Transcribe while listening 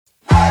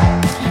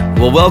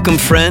Well, welcome,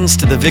 friends,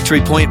 to the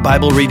Victory Point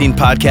Bible Reading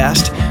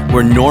Podcast,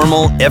 where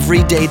normal,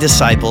 everyday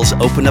disciples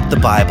open up the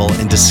Bible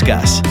and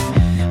discuss.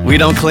 We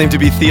don't claim to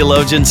be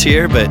theologians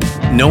here, but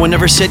no one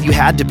ever said you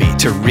had to be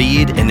to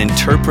read and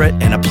interpret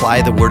and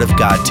apply the Word of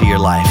God to your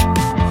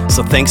life.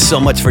 So thanks so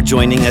much for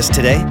joining us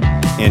today,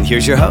 and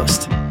here's your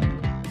host.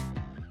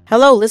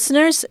 Hello,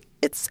 listeners.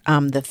 It's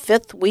the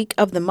fifth week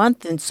of the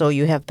month, and so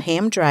you have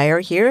Pam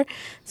Dreyer here,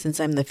 since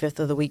I'm the fifth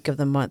of the week of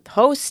the month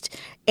host,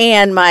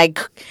 and my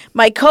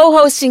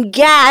co-host and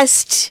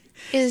guest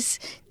is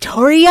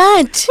Tori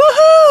Yount.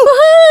 Woohoo!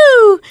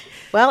 Woohoo!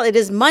 Well, it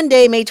is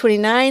Monday, May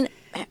 29,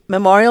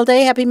 Memorial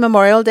Day. Happy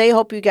Memorial Day.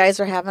 Hope you guys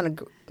are having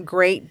a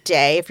great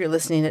day if you're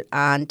listening it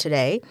on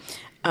today.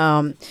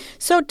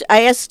 So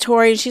I asked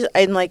Tori, and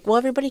I'm like, well,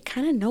 everybody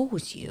kind of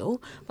knows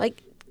you,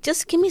 like.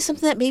 Just give me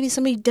something that maybe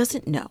somebody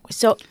doesn't know.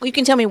 So you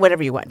can tell me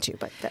whatever you want to,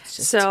 but that's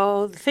just...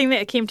 So the thing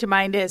that came to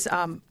mind is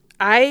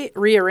I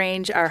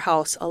rearrange our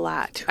house a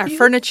lot. Our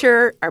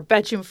furniture, our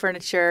bedroom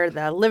furniture,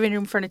 the living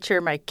room furniture,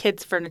 my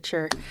kids'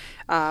 furniture.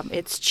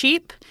 It's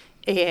cheap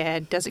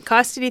and doesn't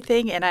cost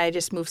anything, and I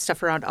just move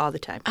stuff around all the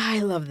time. I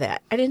love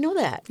that. I didn't know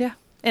that. Yeah.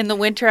 In the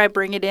winter, I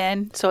bring it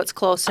in so it's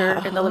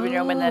closer in the living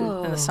room, and then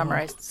in the summer,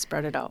 I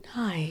spread it out.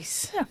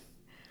 Nice. Yeah.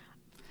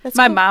 That's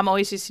My cool. mom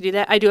always used to do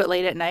that. I do it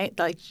late at night,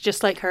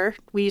 just like her.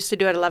 We used to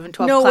do it at 11,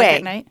 12 No o'clock way.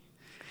 at night.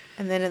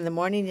 And then in the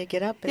morning you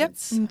get up and Yep,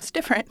 it's it's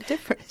different.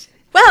 different.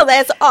 Well,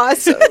 that's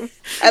awesome.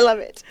 I love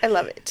it. I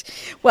love it.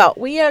 Well,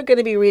 we are going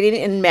to be reading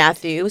in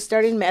Matthew,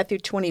 starting Matthew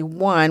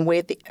 21,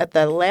 at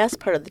the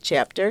last part of the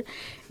chapter,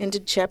 into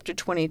chapter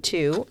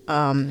 22.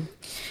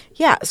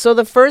 So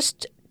the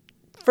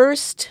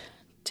first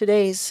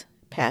today's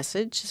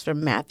passage is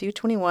from Matthew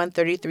 21,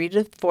 33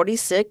 to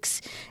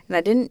 46. And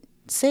I didn't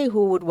say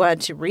who would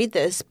want to read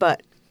this,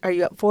 but are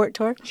you up for it,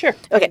 Tor? Sure.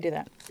 I Okay. can do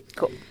that.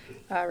 Cool.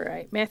 All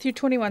right. Matthew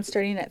 21,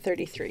 starting at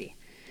 33.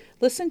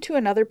 Listen to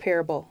another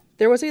parable.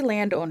 There was a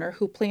landowner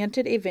who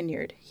planted a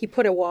vineyard. He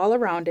put a wall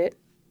around it,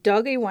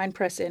 dug a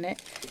winepress in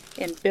it,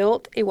 and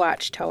built a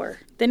watchtower.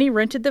 Then he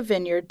rented the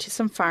vineyard to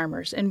some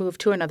farmers and moved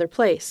to another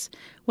place.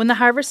 When the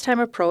harvest time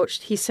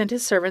approached, he sent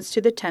his servants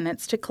to the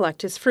tenants to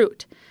collect his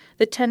fruit.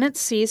 The tenants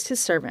seized his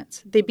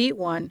servants. They beat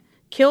one,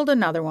 killed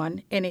another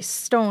one, and he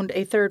stoned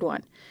a third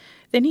one.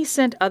 Then he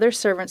sent other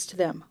servants to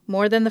them,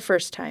 more than the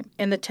first time,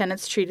 and the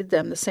tenants treated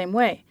them the same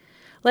way.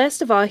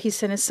 Last of all, he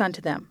sent his son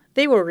to them.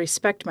 They will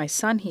respect my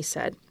son, he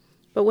said.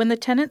 But when the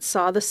tenants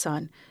saw the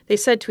son, they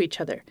said to each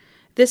other,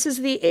 "This is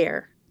the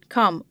heir.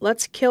 Come,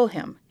 let's kill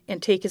him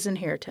and take his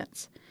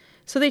inheritance."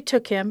 So they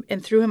took him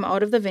and threw him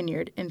out of the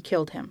vineyard and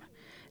killed him.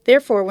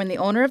 Therefore, when the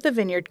owner of the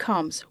vineyard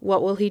comes,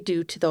 what will he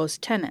do to those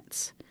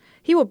tenants?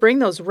 He will bring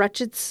those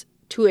wretches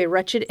to a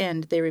wretched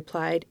end, they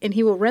replied, and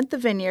he will rent the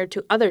vineyard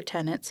to other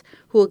tenants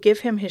who will give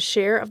him his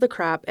share of the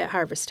crop at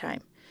harvest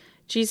time.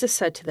 Jesus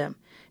said to them,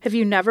 "Have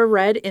you never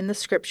read in the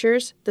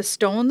Scriptures, 'The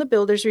stone the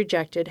builders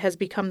rejected has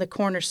become the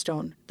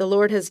cornerstone. The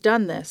Lord has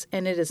done this,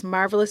 and it is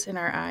marvelous in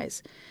our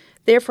eyes.'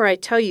 Therefore I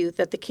tell you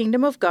that the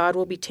kingdom of God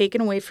will be taken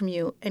away from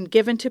you and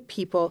given to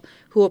people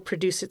who will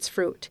produce its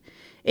fruit.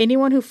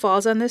 Anyone who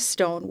falls on this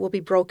stone will be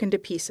broken to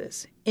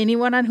pieces.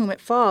 Anyone on whom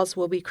it falls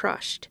will be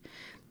crushed."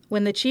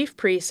 When the chief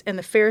priests and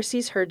the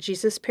Pharisees heard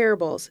Jesus'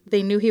 parables,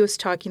 they knew he was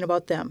talking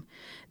about them.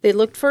 They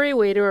looked for a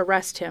way to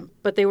arrest him,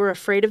 but they were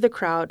afraid of the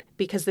crowd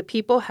because the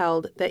people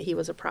held that he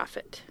was a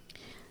prophet.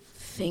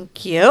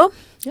 Thank you.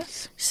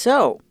 Yes.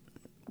 So,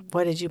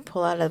 what did you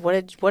pull out of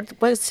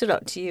what stood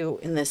out to you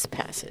in this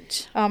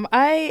passage?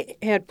 I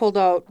had pulled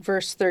out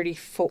verse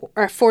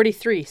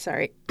 43.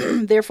 Sorry.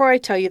 Therefore I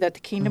tell you that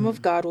the kingdom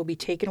of God will be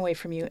taken away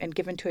from you and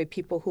given to a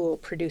people who will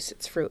produce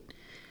its fruit.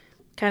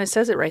 Kind of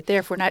says it right there.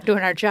 If we're not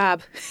doing our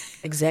job,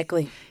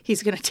 Exactly.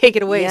 he's going to take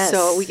it away. Yes.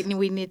 So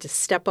we need to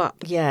step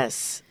up.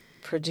 Yes.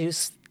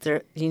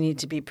 You need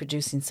to be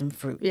producing some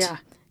fruit. Yeah.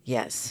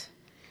 Yes.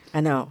 I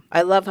know.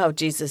 I love how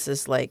Jesus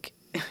is like,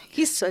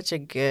 he's such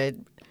a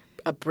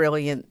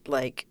brilliant,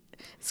 let's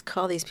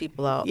call these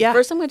people out. Yeah.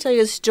 First, I'm going to tell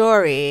you a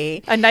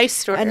story. A nice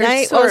story.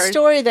 A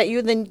story that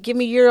you then give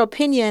me your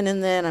opinion,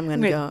 and then I'm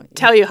going to go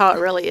tell you how it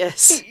really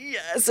is.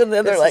 Yes, and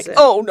then they're This like, is it.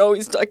 "Oh no,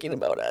 he's talking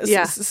about us.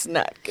 Yeah. This is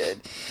not good."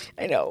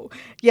 I know.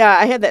 Yeah,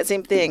 I had that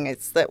same thing.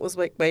 That was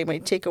like my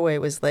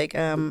takeaway was like,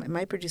 "Am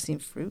I producing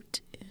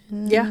fruit?"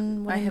 Yeah,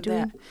 what I I'm have doing?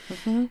 that.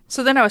 Mm-hmm.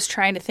 So then I was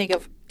trying to think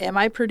of, am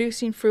I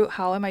producing fruit?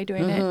 How am I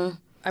doing Mm-hmm. it?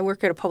 I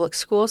work at a public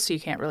school, so you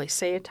can't really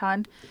say a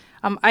ton.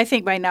 I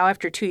think by now,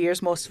 after 2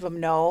 years, most of them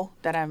know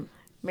that I'm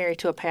married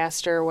to a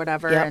pastor or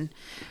whatever. Yep.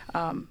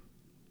 And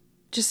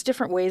just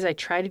different ways I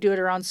try to do it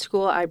around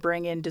school. I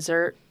bring in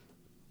dessert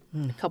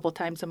a couple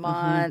times a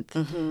month.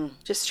 Mm-hmm.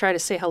 Just try to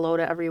say hello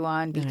to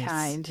everyone, be Nice.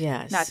 kind,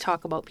 Yes. not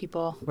talk about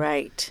people.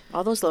 Right.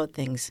 All those little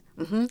things.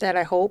 Mm-hmm. That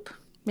I hope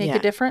make Yeah. a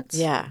difference.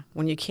 Yeah.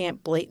 When you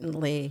can't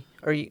blatantly,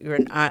 or you're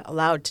not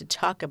allowed to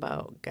talk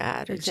about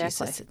God or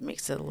Exactly. Jesus, it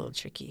makes it a little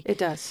tricky. It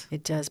does.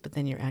 It does, but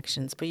then your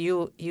actions. But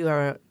you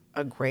are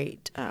a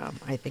great,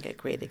 I think, a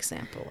great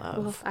example of.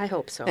 Well, I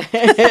hope so.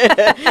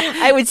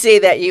 I would say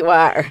that you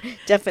are.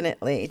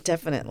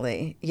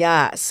 Definitely.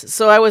 Yes.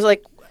 So I was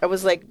like, I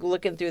was like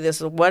looking through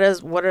this. What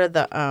are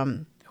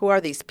the who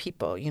are these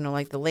people?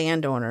 Like the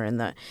landowner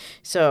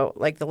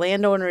like the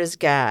landowner is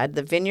God,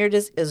 the vineyard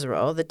is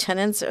Israel, the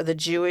tenants are the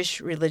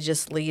Jewish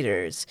religious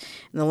leaders,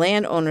 and the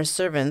landowner's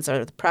servants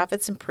are the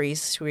prophets and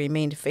priests who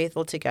remained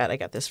faithful to God. I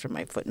got this from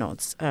my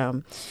footnotes.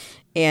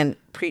 And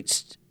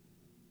preached.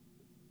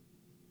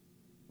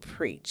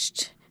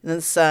 And then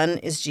the Son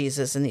is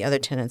Jesus, and the other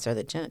tenants are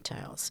the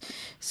Gentiles.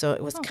 So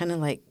it was kind of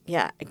like,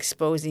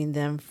 exposing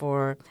them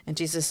and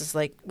Jesus is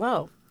like,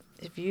 well,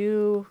 if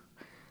you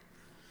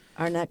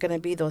are not going to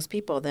be those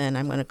people, then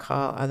I'm going to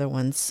call other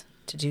ones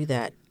to do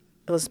that.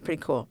 It was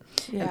pretty cool.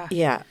 Yeah.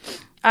 Yeah.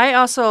 I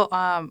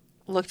also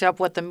looked up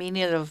what the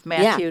meaning of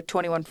Matthew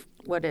 21,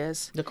 what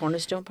is. The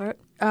cornerstone part?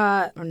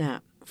 Or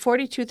not?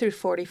 42 through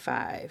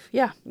 45.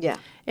 Yeah. Yeah.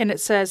 And it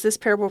says, this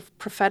parable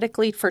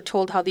prophetically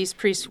foretold how these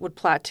priests would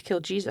plot to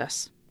kill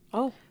Jesus.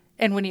 Oh.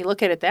 And when you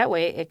look at it that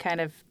way, it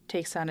kind of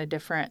takes on a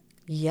different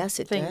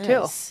thing,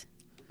 does.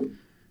 too.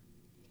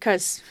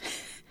 Because,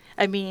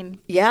 I mean...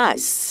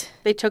 Yes.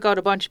 They took out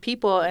a bunch of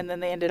people, and then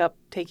they ended up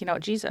taking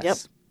out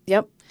Jesus.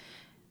 Yep.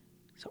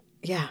 So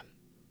yeah.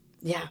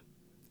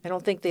 I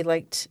don't think they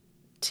liked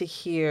to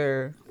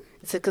hear...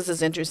 It's because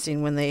it's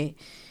interesting when they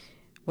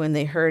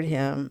heard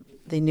him,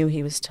 they knew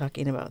he was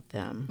talking about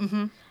them.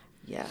 Mm-hmm.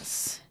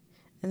 Yes.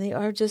 And they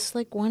are just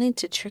like wanting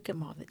to trick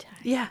him all the time.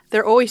 Yeah,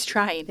 they're always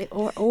trying. They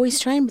are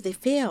always trying, but they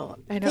fail.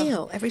 I know.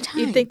 Fail every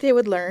time. You'd think they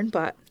would learn,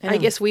 but I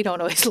guess we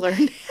don't always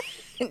learn.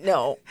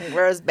 No,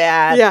 we're as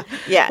bad. Yeah.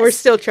 Yes. We're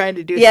still trying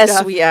to do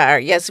stuff.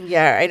 Yes, we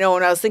are. I know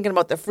when I was thinking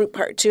about the fruit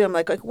part too, I'm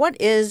like what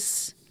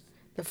is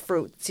the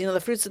fruits?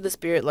 The fruits of the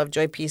Spirit, love,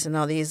 joy, peace, and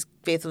all these,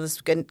 faithfulness,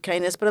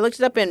 kindness. But I looked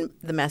it up in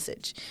the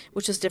Message,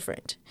 which is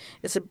different.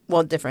 It's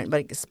different,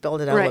 but it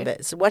spelled it out a little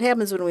bit. So what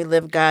happens when we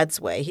live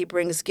God's way? He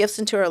brings gifts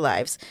into our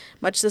lives,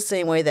 much the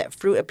same way that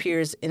fruit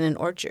appears in an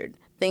orchard.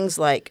 Things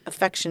like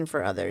affection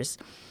for others,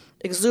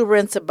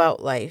 exuberance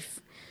about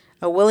life,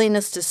 a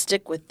willingness to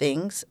stick with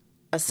things,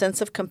 a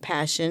sense of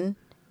compassion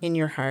in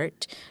your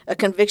heart, a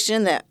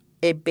conviction that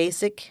a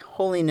basic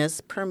holiness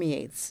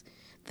permeates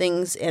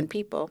things and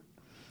people.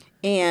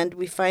 And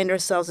we find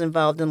ourselves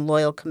involved in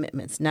loyal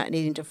commitments, not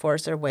needing to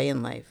force our way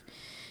in life,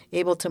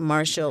 able to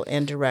marshal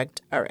and direct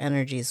our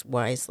energies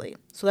wisely.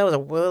 So that was a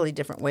really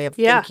different way of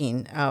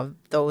thinking of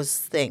those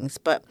things.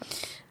 But,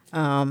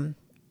 so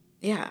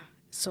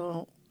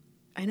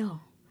I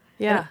know.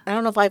 Yeah. I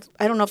don't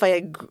know if I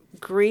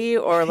agree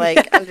or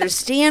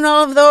understand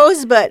all of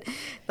those, but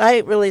I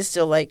really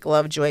still like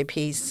love, joy,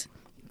 peace,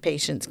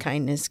 patience,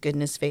 kindness,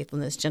 goodness,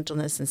 faithfulness,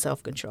 gentleness, and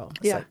self-control.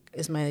 Yeah.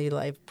 Is my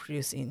life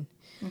producing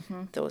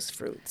those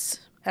fruits?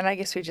 And I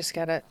guess we just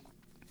got to...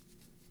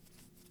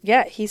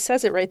 Yeah, he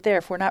says it right there.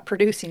 If we're not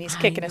producing, he's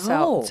kicking us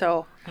out.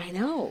 So I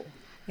know.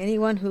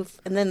 Anyone who...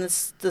 And then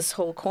this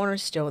whole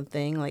cornerstone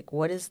thing,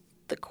 what is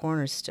the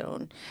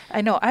cornerstone?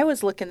 I know. I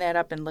was looking that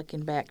up and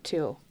looking back,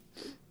 too.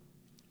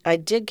 I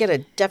did get a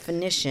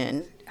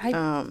definition,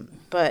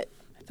 but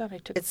I thought I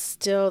took... It's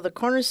still the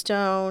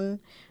cornerstone,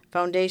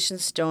 foundation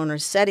stone, or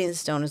setting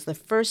stone is the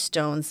first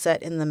stone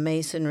set in the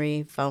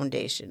masonry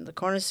foundation. The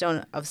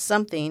cornerstone of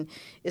something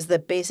is the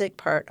basic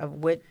part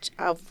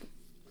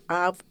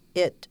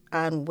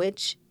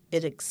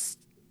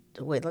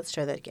Wait, let's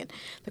try that again.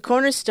 The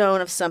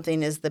cornerstone of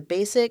something is the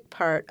basic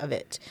part of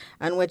it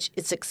on which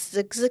its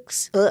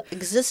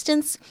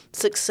existence,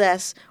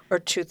 success, or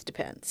truth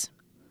depends.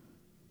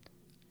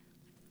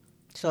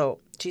 So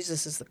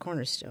Jesus is the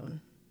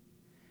cornerstone.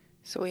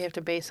 So we have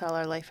to base all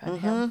our life on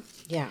him.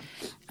 Yeah.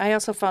 I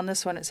also found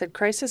this one. It said,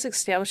 Christ has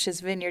established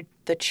his vineyard,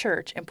 the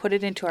church, and put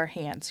it into our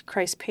hands.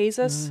 Christ pays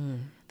us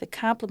the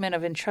compliment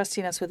of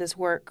entrusting us with his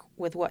work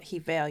with what he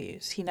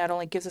values. He not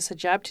only gives us a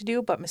job to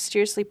do, but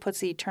mysteriously puts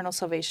the eternal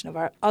salvation of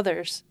our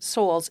others'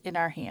 souls in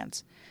our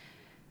hands.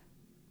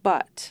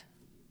 But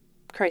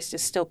Christ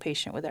is still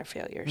patient with our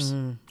failures.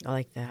 I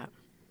like that.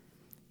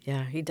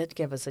 Yeah, he did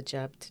give us a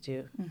job to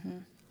do.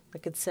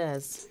 Like it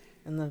says,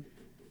 and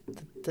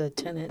the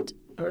tenant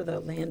or the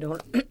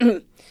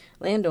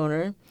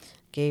landowner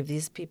gave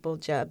these people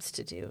jobs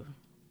to do,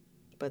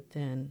 but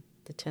then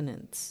the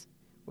tenants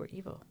were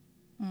evil.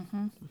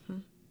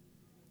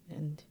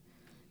 And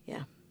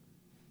yeah.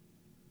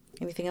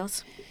 Anything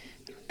else?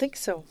 I don't think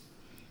so.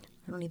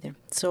 I don't either.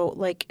 So,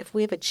 if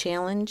we have a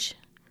challenge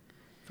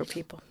for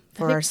people,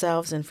 for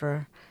ourselves, and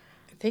for...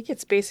 I think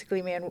it's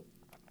basically, man,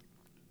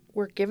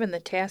 we're given the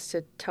task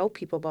to tell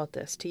people about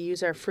this, to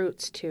use our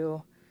fruits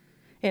to...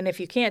 And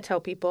if you can't tell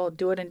people,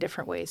 do it in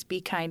different ways.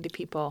 Be kind to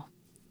people.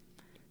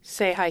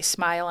 Say hi,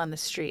 smile on the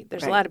street.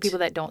 There's a lot of people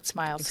that don't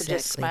smile, so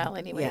just smile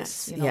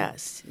anyways.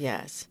 Yes.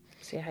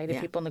 Say hi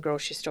to people in the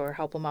grocery store,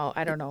 help them out.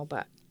 I don't know,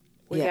 but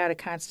we got to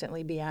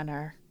constantly be on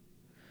our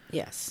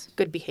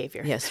good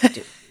behavior. Yes, we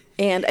do.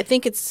 And I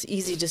think it's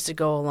easy just to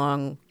go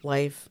along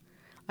life,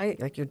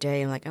 like your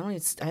day, and I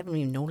haven't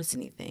even noticed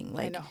anything.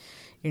 I know.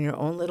 You're in your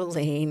own little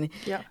lane.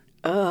 Yeah.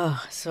 And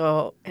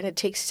it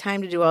takes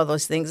time to do all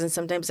those things, and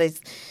sometimes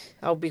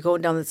I'll be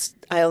going down this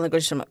aisle and go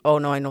to oh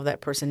no, I know that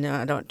person. No,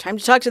 I don't have time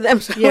to talk to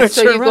them. So you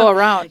go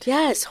around.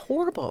 Yeah, it's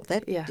horrible.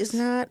 That is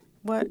not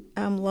what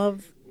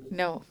love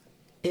No.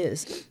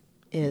 is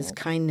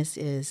kindness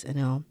is, And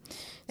So,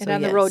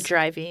 on the road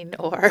driving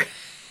or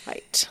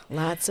right,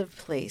 lots of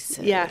places.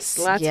 Yes,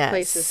 lots of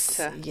places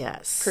to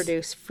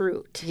produce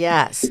fruit.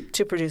 Yes,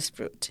 to produce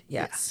fruit.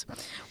 Yes. Yeah.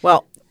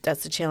 Well,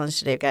 that's the challenge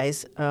today,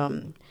 guys.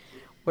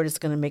 We're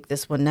just going to make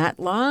this one not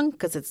long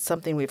because it's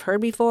something we've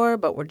heard before,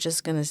 but we're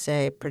just going to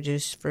say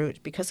produce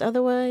fruit because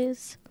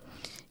otherwise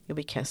you'll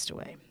be cast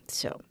away.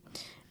 So,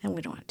 and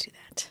we don't want to do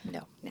that.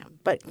 No.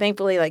 But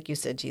thankfully, like you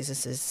said,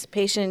 Jesus is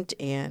patient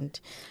and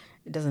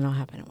it doesn't all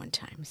happen at one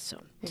time. So,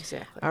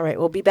 exactly. All right,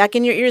 we'll be back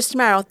in your ears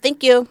tomorrow.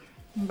 Thank you.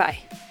 Bye.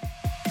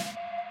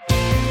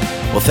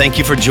 Well, thank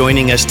you for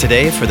joining us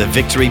today for the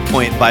Victory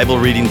Point Bible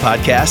Reading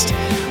Podcast.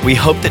 We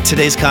hope that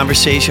today's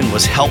conversation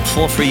was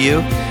helpful for you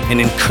and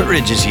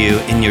encourages you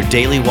in your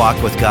daily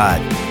walk with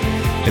God.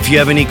 If you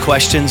have any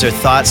questions or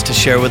thoughts to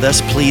share with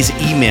us, please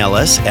email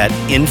us at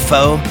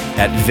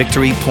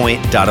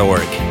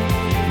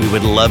info@victorypoint.org. We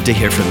would love to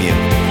hear from you.